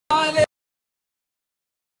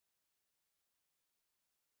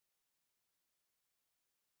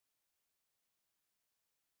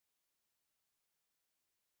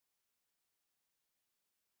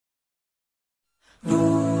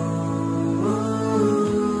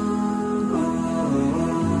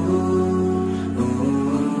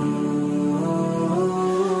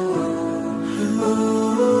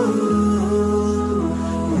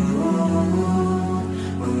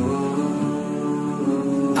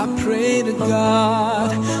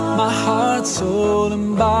God, my heart, soul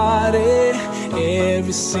and body,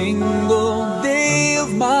 every single day of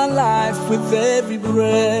my life, with every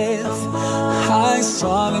breath, I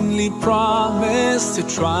solemnly promise to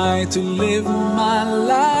try to live my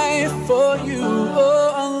life for you.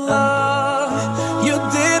 Oh Allah, you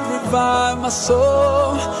did revive my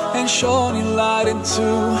soul and shone your light into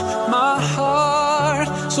my heart.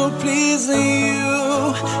 So pleasing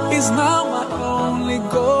you is now my only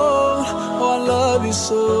goal. Oh, I love you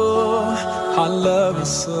so, I love you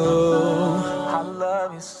so, I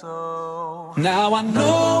love you so. Now I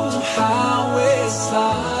know how it's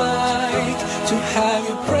like to have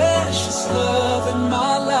your precious love in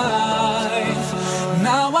my life.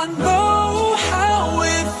 Now I know how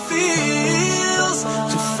it feels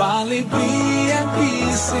to finally be at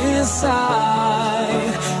peace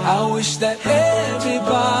inside. I wish that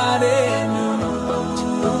everybody knew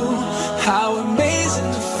how amazing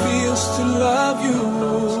it feels to love you.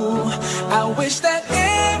 I wish that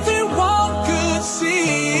everyone could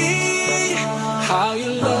see how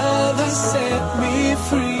your love has set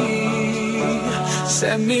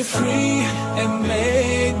me free and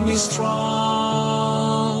made me strong.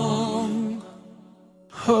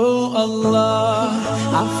 Oh Allah,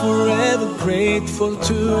 I'm forever grateful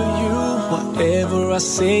to you. Whatever I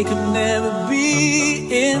say can never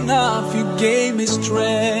be enough. You gave me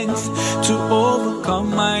strength to overcome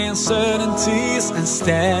my uncertainties and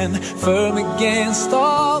stand firm against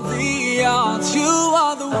all the odds. You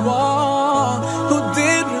are the one who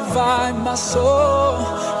did revive my soul.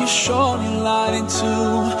 You shone your light into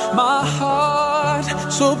my heart.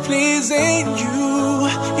 So pleasing you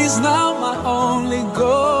is now my only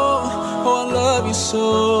goal. Oh, I love you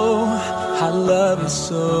so, I love you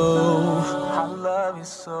so, I love you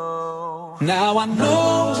so. Now I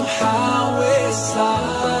know how it's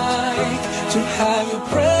like to have your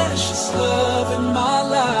precious love in my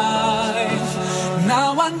life. Now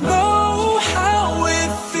I know how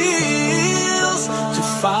it feels to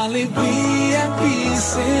finally be at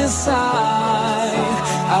peace inside.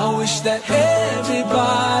 I wish that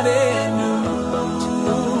everybody knew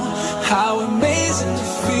how amazing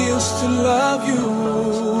it feels to love you.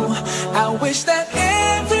 I wish that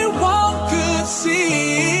everyone could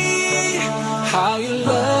see how your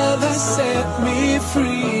love has set me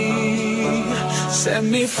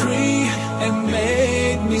free and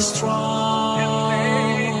made me strong.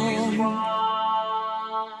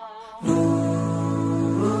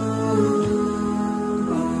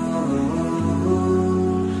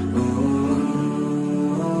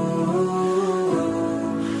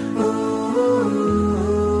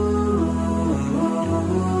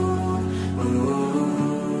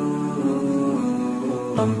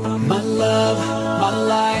 My love, my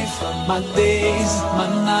life, my days, my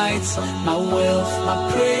nights, my wealth, my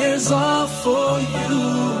prayers are for you.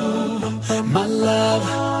 My love,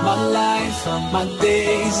 my life, my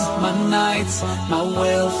days, my nights, my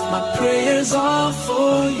wealth, my prayers are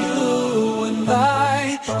for you. And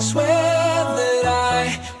I swear that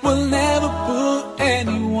I will never put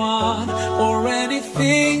anyone or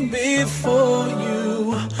anything before you.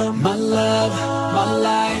 My love, my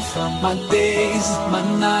life, my days, my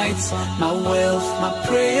nights, my wealth, my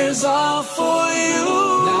prayers are for you.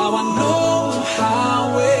 Now I know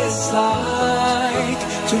how it's like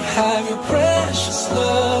to have your precious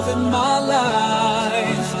love in my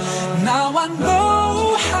life. Now I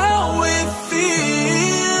know how it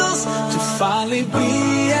feels to finally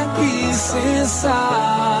be at peace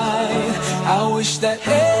inside. I wish that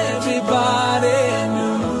everybody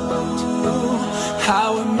knew how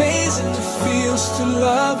amazing it feels to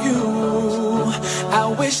love you. I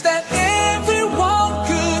wish that everyone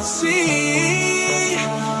could see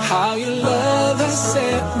how your love has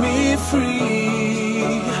set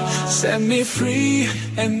me free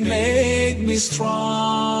and made me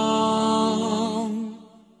strong.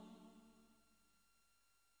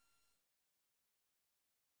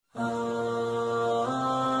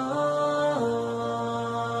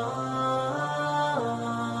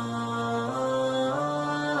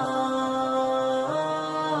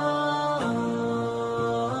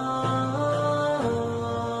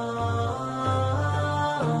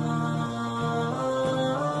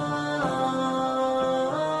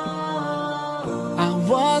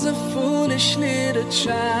 Was a foolish little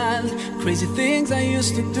child, crazy things I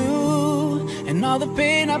used to do, and all the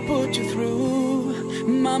pain I put you through.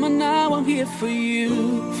 Mama, now I'm here for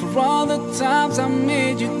you. For all the times I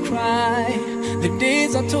made you cry, the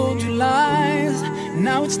days I told you lies.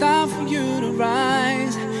 Now it's time for you to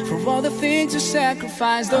rise. For all the things you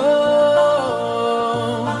sacrificed.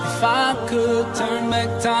 Oh, if I could turn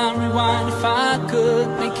back time, rewind. If I could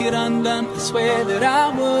make it undone, I swear that I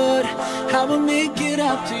would. I will make it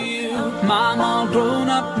up to you. Mom, all grown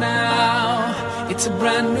up now. It's a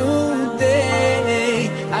brand new day.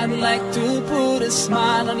 I'd like to put a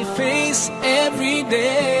smile on your face every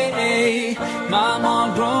day. Mom,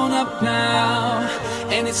 all grown up now,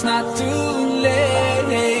 and it's not too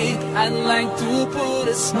late. I'd like to put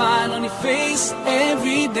a smile on your face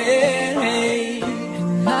every day.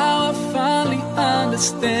 And now I finally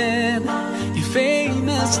understand your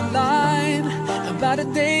famous line about a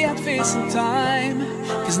day I'd face in time.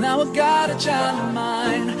 Cause now I got a child of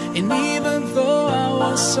mine. And even though I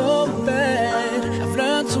was so bad, I've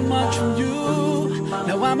learned so much from you.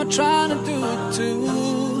 Now I'm trying to do it too.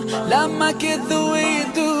 Love my kid the way you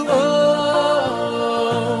do.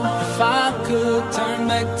 Oh, if I could turn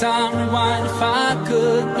back time, rewind. If I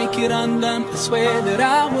could make it undone, I swear that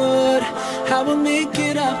I would. I will make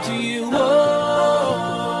it up to you. Oh,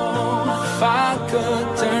 if I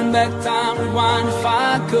could turn back time, rewind. If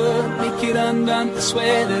I could make it undone, I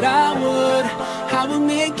swear that I would. I will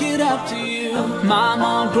make it up to you. Mom,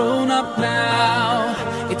 all grown up now.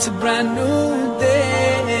 It's a brand new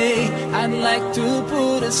day. I'd like to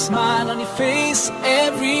put a smile on your face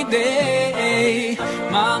every day.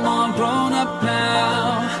 Mom, all grown up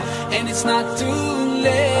now, and it's not too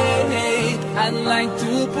late. I'd like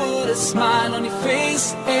to put a smile on your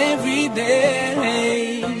face every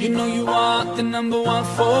day. You know you are the number one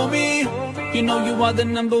for me. You know you are the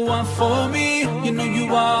number one for me. You know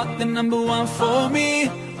you are the number one for me.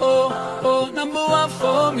 Oh, oh, number one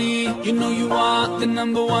for me. You know you are the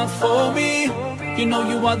number one for me. You know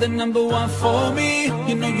you are the number one for me.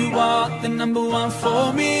 You know you are the number one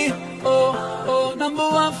for me. Oh, oh, number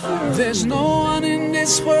one for me. There's no one in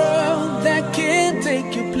this world that can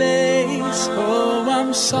take your place. Oh,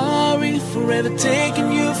 I'm sorry for ever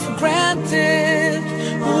taking you for granted.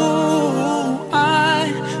 Ooh,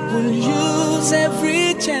 I will use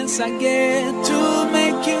every chance I get to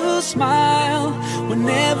make you smile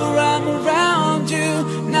whenever I'm around you.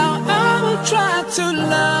 Now I will try to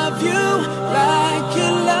love you like you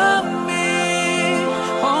love me.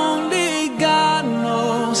 Only God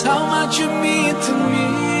knows how much you mean to me.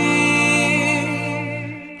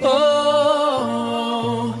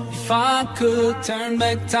 Oh, if I could turn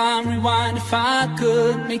back time, rewind. If I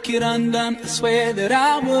could make it undone, I swear that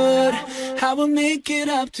I would. I will make it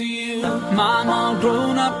up to you. Mom, all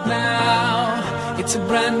grown up now. It's a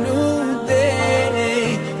brand new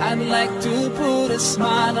day. I'd like to put a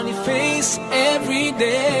smile on your face every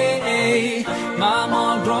day. Mom,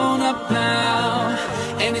 all grown up now,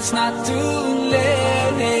 and it's not too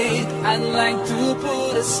late. I'd like to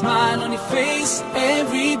put a smile on your face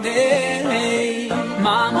every day.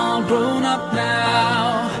 Mom, all grown up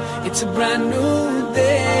now. It's a brand new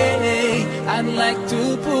day. I'd like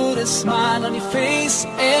to put a smile on your face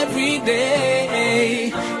every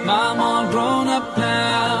day. Mom, all grown up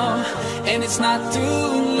now, and it's not too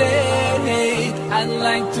late. I'd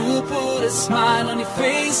like to put a smile on your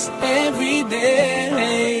face every day.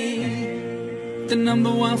 The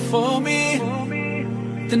number one for me.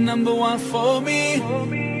 The number one for me.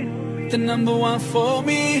 The number one for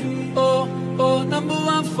me. Oh, oh, number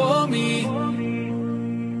one for me.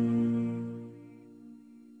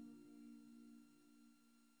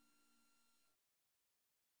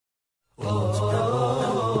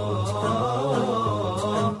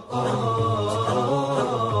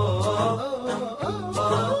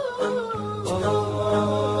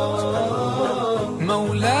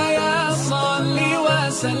 مولاي صل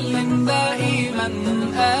وسلم دائما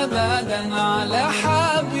أبدا على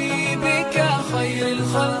حبيبك خير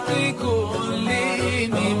الخلق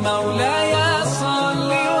كلهم. مولاي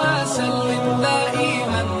صل وسلم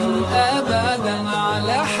دائما أبدا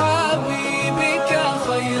على حبيبك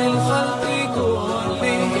خير الخلق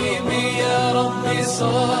كلهم. يا ربي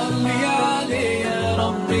صل عليه، يا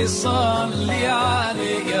ربي صل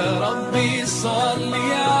عليه، يا ربي صل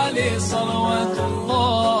عليه صلوات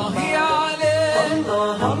الله عليه.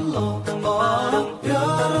 الله الله الله يا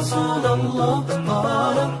رسول الله،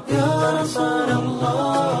 الله يا رسول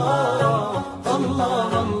الله، الله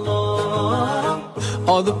الله.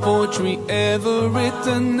 all the poetry ever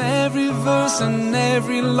written, every verse and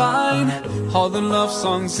every line, all the love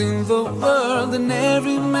songs in the world and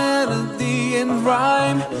every melody and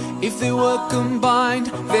rhyme. If they were combined,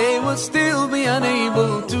 they would still be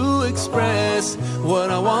unable to express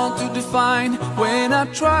what I want to define when I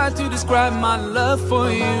try to describe my love for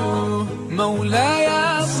you. مولاي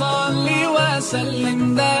صل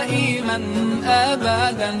وسلم دائما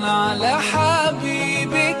أبدا على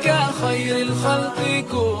حبيبك خير الخلق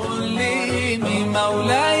كلهم.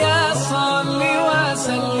 مولاي صل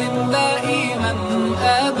وسلم دائما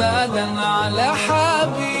أبدا على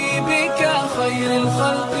حبيبك خير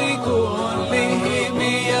الخلق كلهم.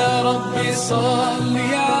 يا ربي صل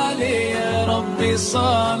عليه، يا ربي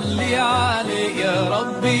صل عليه، يا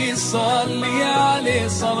ربي صل عليه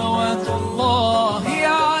صلوات الله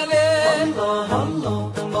عليه. الله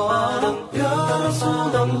الله الله يا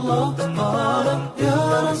رسول الله، يا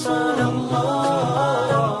رسول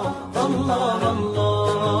الله، الله الله.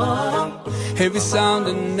 Every sound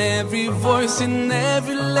and every voice in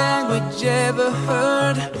every language ever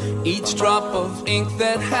heard, each drop of ink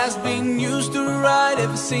that has been used to write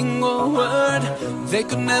every single word, they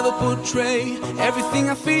could never portray everything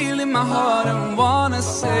I feel in my heart and wanna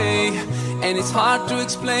say. And it's hard to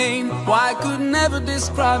explain why I could never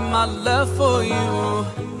describe my love for you.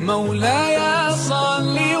 مولاي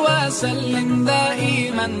صل وسلم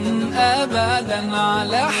دائما أبدا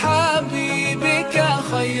على حبيبك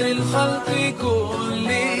خير الخلق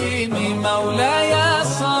كلهم. مولاي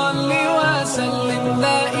صل وسلم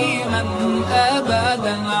دائما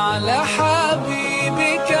أبدا على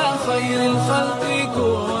حبيبك خير الخلق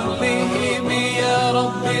كلهم. يا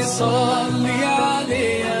ربي صل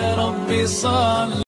عليه، يا ربي صل